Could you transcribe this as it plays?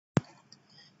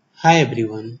Hi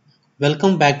everyone,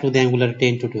 welcome back to the Angular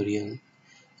 10 tutorial.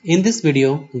 In this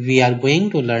video, we are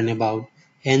going to learn about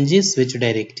ngSwitch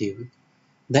Directive.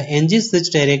 The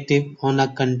ngSwitch Directive on a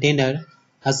container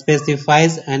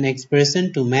specifies an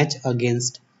expression to match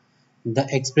against. The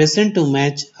expression to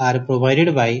match are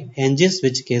provided by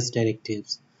ngSwitchCase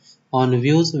directives on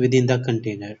views within the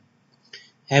container.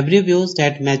 Every view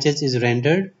that matches is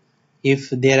rendered.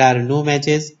 If there are no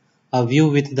matches, a view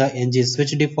with the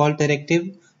ngSwitchDefault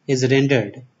directive is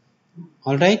rendered.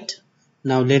 Alright,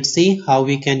 now let's see how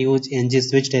we can use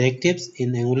ngSwitch directives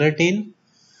in Angular 10.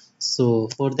 So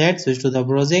for that, switch to the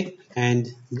project and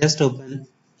just open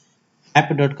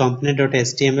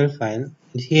app.component.html file,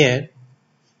 and here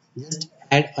just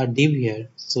add a div here.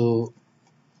 So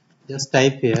just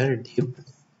type here div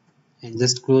and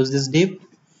just close this div,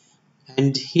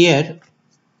 and here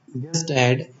just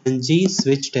add ng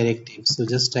switch directive. So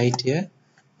just write here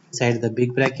inside the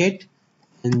big bracket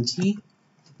ng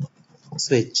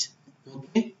switch,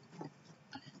 okay,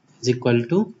 is equal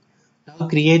to, now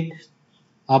create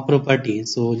a property.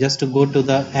 So just to go to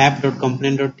the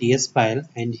app.component.ts file,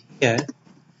 and here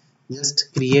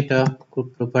just create a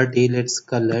property. Let's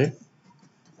color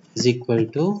is equal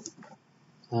to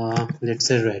let's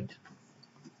say red.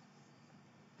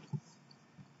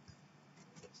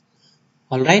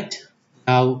 Alright,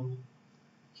 now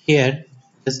here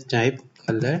just type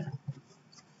color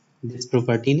this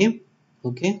property name,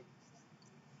 okay.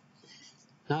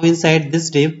 Now inside this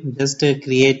div just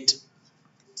create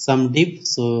some div.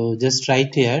 So just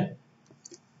write here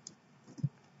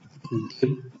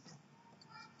div,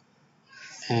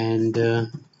 and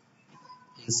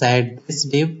inside this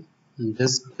div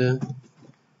just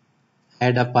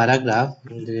add a paragraph.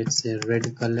 Let's say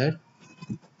red color,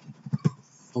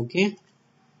 okay.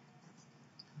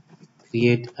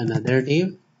 Create another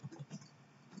div,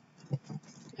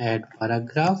 add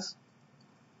paragraph,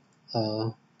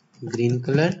 green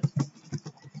color,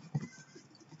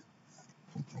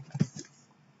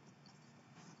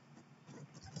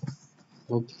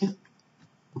 okay,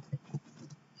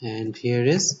 and here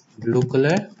is blue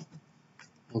color,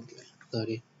 okay,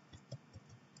 sorry,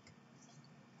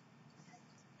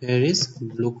 here is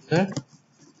blue color,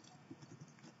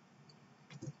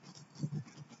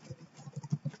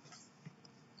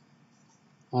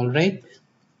 alright,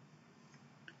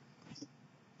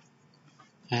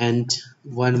 and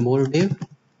one more div,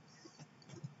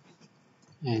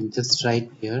 and just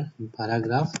write here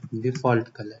paragraph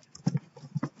default color,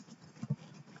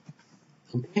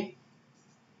 okay.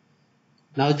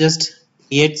 Now just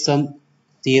create some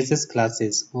CSS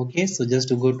classes, okay. So just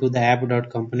to go to the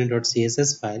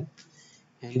app.component.css file,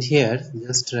 and here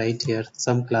just write here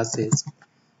some classes.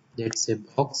 Let's say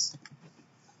box,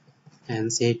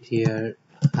 and set here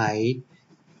height,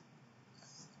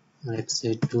 let's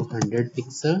say 200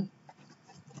 pixel,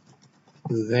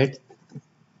 width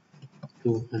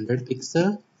 200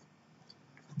 pixel,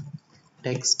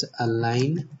 text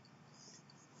align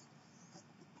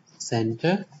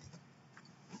center,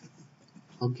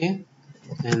 okay,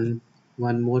 and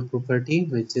one more property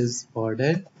which is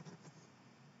border,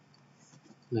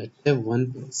 let's say 1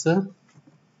 pixel,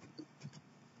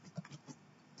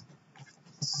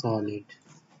 solid,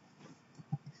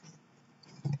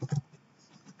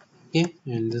 okay,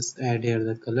 and just add here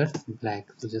the color black.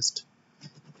 So just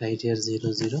write here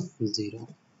 000.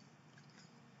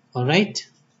 Alright,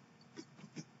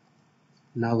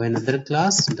 now another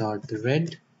class dot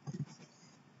red,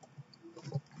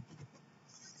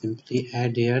 simply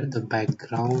add here the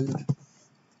background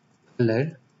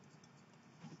color,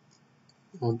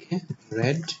 okay,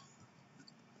 red.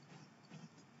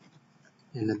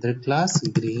 Another class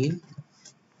green,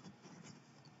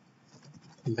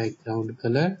 background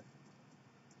color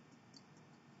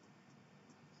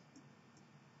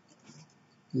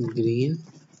green,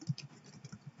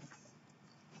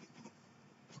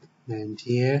 and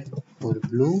here for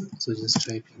blue, so just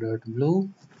write dot blue,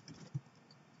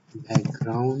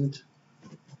 background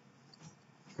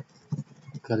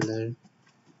color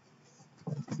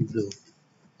blue,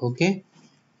 okay,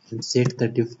 and set the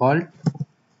default.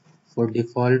 For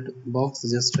default box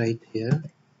just write here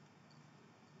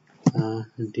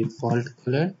default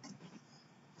color,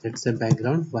 let's say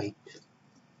background white,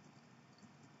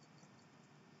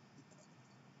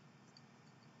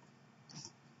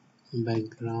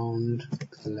 background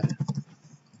color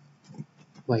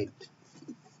white,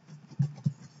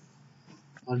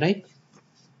 alright.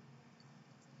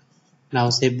 Now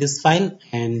save this file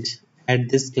and add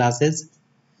these classes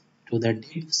to the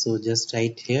div. So just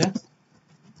write here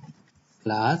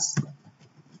class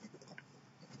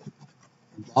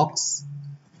box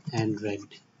and red,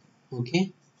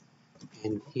 okay,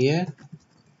 and here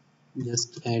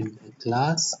just add the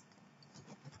class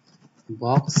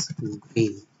box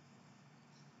green,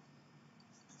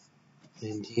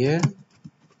 and here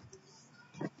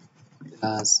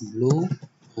class blue,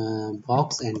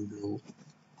 box and blue.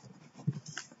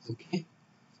 Okay,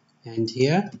 and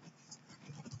here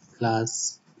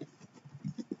class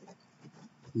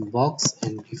box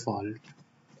and default.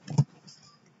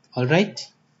 All right,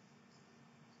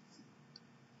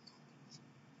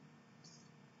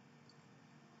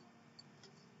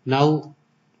 now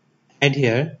add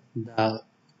here the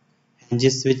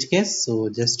ngSwitchCase. So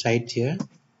just write here,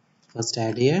 first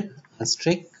add here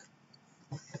asterisk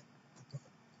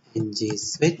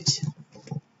ngSwitchCase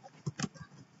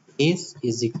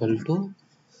is equal to,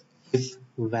 if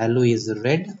value is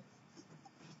red,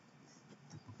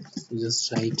 so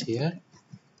just write here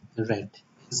red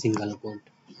in single quote.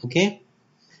 Okay,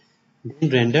 then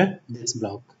render this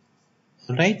block.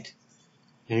 All right,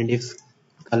 and if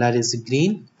color is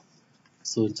green,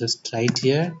 so just write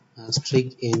here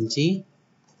asterisk ng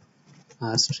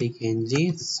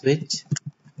switch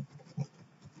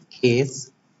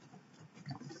case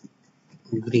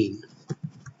green.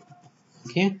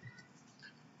 Okay,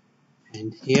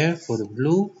 and here for the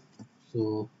blue,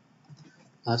 so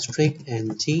asterisk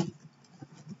ng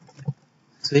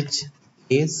switch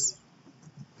case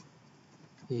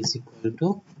is equal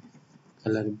to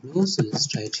color blue, so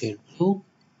just write here blue,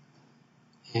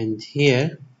 and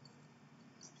here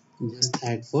just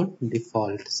add for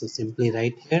default, so simply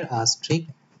write here asterisk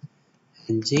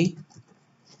ng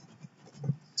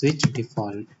switch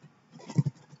default.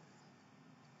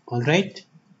 All right,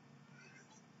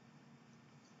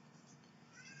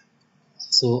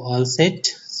 so all set.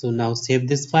 So now save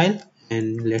this file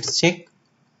and let's check.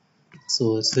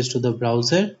 So switch to the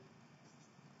browser,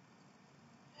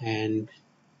 and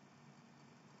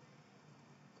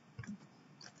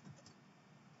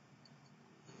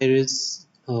here is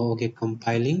okay,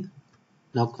 compiling.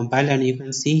 Now compile, and you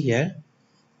can see here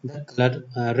the color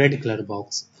red color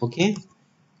box. Okay,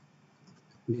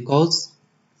 because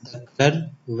the color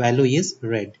value is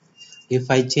red. If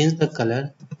I change the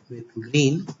color with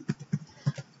green,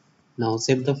 now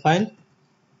save the file,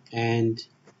 and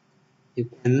you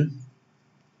can,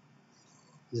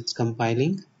 it's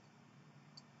compiling.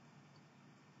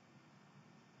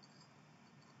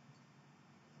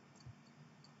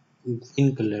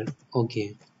 Green color.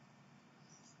 Okay,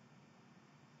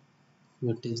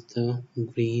 what is the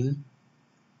green?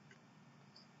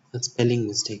 The spelling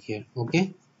mistake here.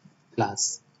 Okay,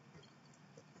 class.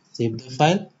 Save the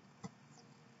file,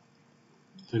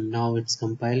 and now it's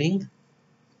compiling.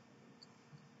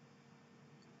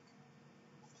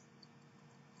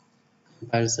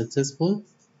 Compile successful,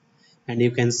 and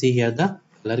you can see here the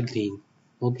color green.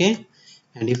 Okay,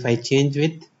 and if I change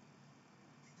with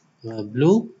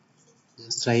blue,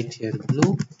 just write here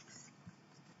blue,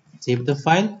 save the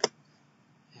file,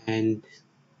 and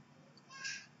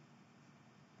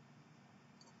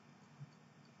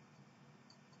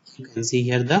you can see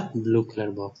here the blue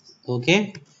color box.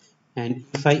 Okay, and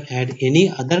if I add any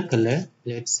other color,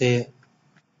 let's say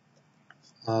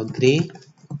gray,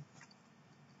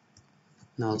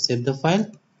 now save the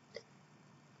file,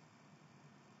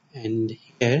 and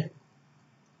here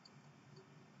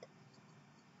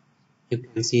you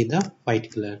can see the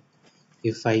white color.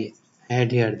 If I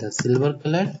add here the silver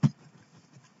color,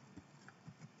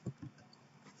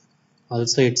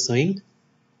 also it's showing,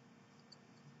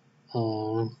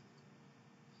 now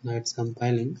it's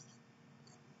compiling,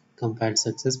 compiled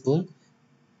successful,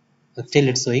 but still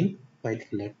it's showing white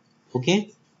color.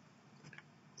 Okay,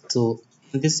 so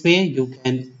in this way you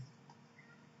can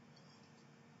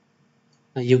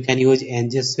use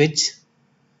ngSwitch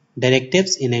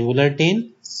directives in Angular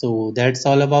 10. So that's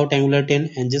all about Angular 10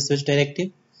 ngSwitch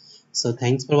directive. So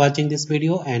thanks for watching this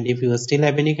video, and if you still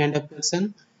have any kind of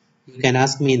question, you can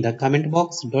ask me in the comment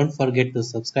box. Don't forget to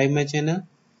subscribe my channel.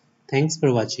 Thanks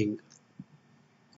for watching.